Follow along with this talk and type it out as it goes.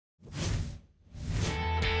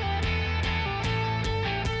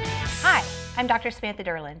I'm Dr. Samantha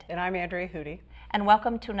Derland. And I'm Andrea Hootie. And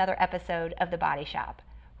welcome to another episode of The Body Shop.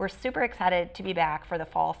 We're super excited to be back for the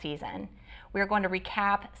fall season. We're going to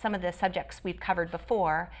recap some of the subjects we've covered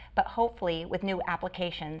before, but hopefully with new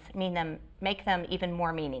applications, make them even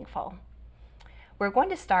more meaningful. We're going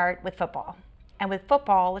to start with football. And with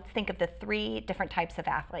football, let's think of the three different types of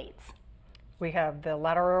athletes. We have the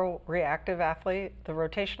lateral reactive athlete, the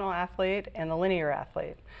rotational athlete, and the linear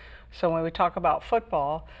athlete. So when we talk about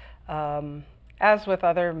football, as with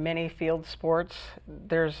other many field sports,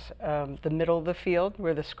 there's the middle of the field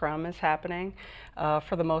where the scrum is happening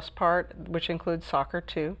for the most part, which includes soccer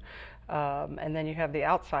too. And then you have the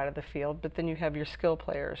outside of the field, but then you have your skill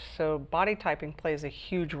players. So body typing plays a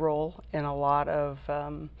huge role in a lot of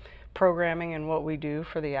programming and what we do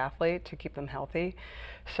for the athlete to keep them healthy.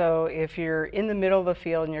 So if you're in the middle of the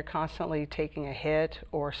field and you're constantly taking a hit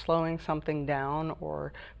or slowing something down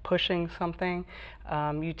or pushing something,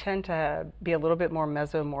 you tend to be a little bit more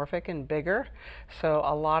mesomorphic and bigger. So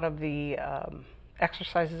a lot of the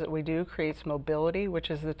exercises that we do creates mobility, which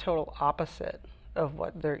is the total opposite of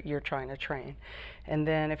what you're trying to train. And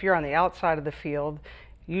then if you're on the outside of the field,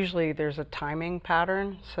 usually there's a timing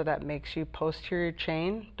pattern, so that makes you posterior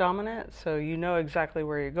chain dominant. So you know exactly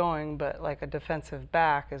where you're going, but like a defensive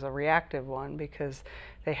back is a reactive one because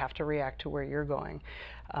they have to react to where you're going.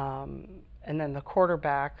 And then the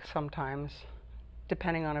quarterback sometimes,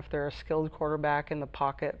 depending on if they're a skilled quarterback and the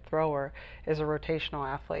pocket thrower, is a rotational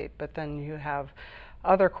athlete. But then you have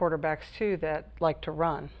other quarterbacks too that like to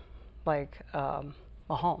run, like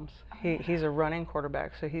Mahomes. He's a running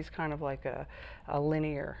quarterback, so he's kind of like a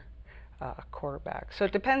linear quarterback. So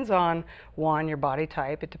it depends on, one, your body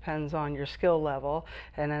type, it depends on your skill level,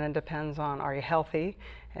 and then it depends on, are you healthy?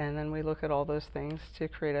 And then we look at all those things to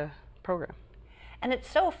create a program. And it's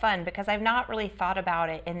so fun because I've not really thought about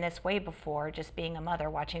it in this way before, just being a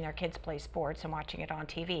mother watching their kids play sports and watching it on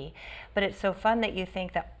TV. But it's so fun that you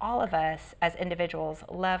think that all of us as individuals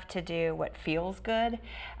love to do what feels good,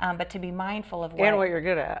 but to be mindful of what you're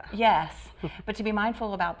good at. Yes, but to be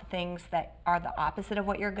mindful about the things that are the opposite of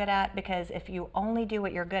what you're good at, because if you only do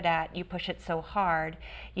what you're good at, you push it so hard,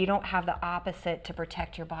 you don't have the opposite to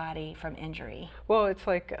protect your body from injury. Well, it's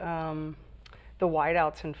like the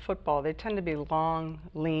wideouts in football, they tend to be long,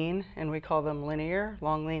 lean, and we call them linear,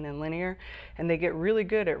 long, lean, and linear, and they get really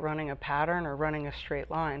good at running a pattern or running a straight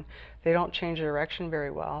line. They don't change direction very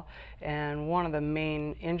well, and one of the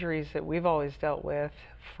main injuries that we've always dealt with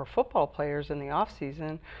for football players in the off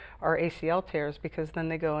season are ACL tears, because then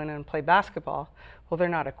they go in and play basketball. Well, they're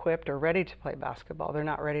not equipped or ready to play basketball. They're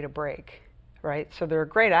not ready to break, right? So they're a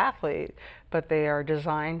great athlete, but they are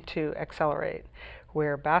designed to accelerate,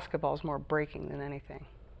 where basketball is more breaking than anything.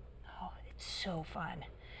 Oh, it's so fun.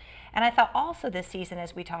 And I thought also this season,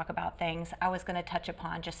 as we talk about things, I was going to touch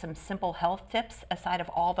upon just some simple health tips aside of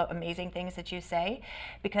all the amazing things that you say,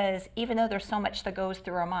 because even though there's so much that goes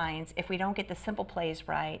through our minds, if we don't get the simple plays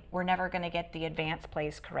right, we're never going to get the advanced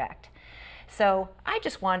plays correct. So I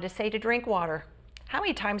just wanted to say to drink water. How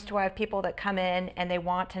many times do I have people that come in and they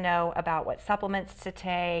want to know about what supplements to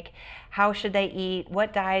take, how should they eat,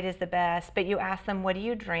 what diet is the best, but you ask them, what do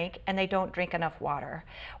you drink, and they don't drink enough water.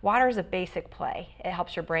 Water is a basic play. It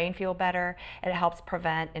helps your brain feel better, it helps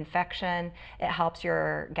prevent infection, it helps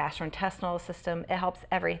your gastrointestinal system, it helps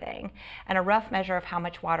everything. And a rough measure of how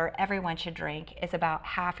much water everyone should drink is about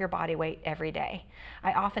half your body weight every day.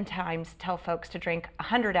 I oftentimes tell folks to drink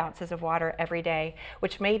 100 ounces of water every day,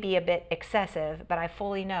 which may be a bit excessive, but I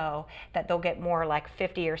fully know that they'll get more like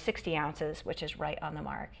 50 or 60 ounces, which is right on the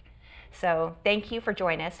mark. So thank you for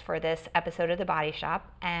joining us for this episode of The Body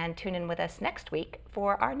Shop, and tune in with us next week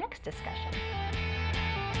for our next discussion.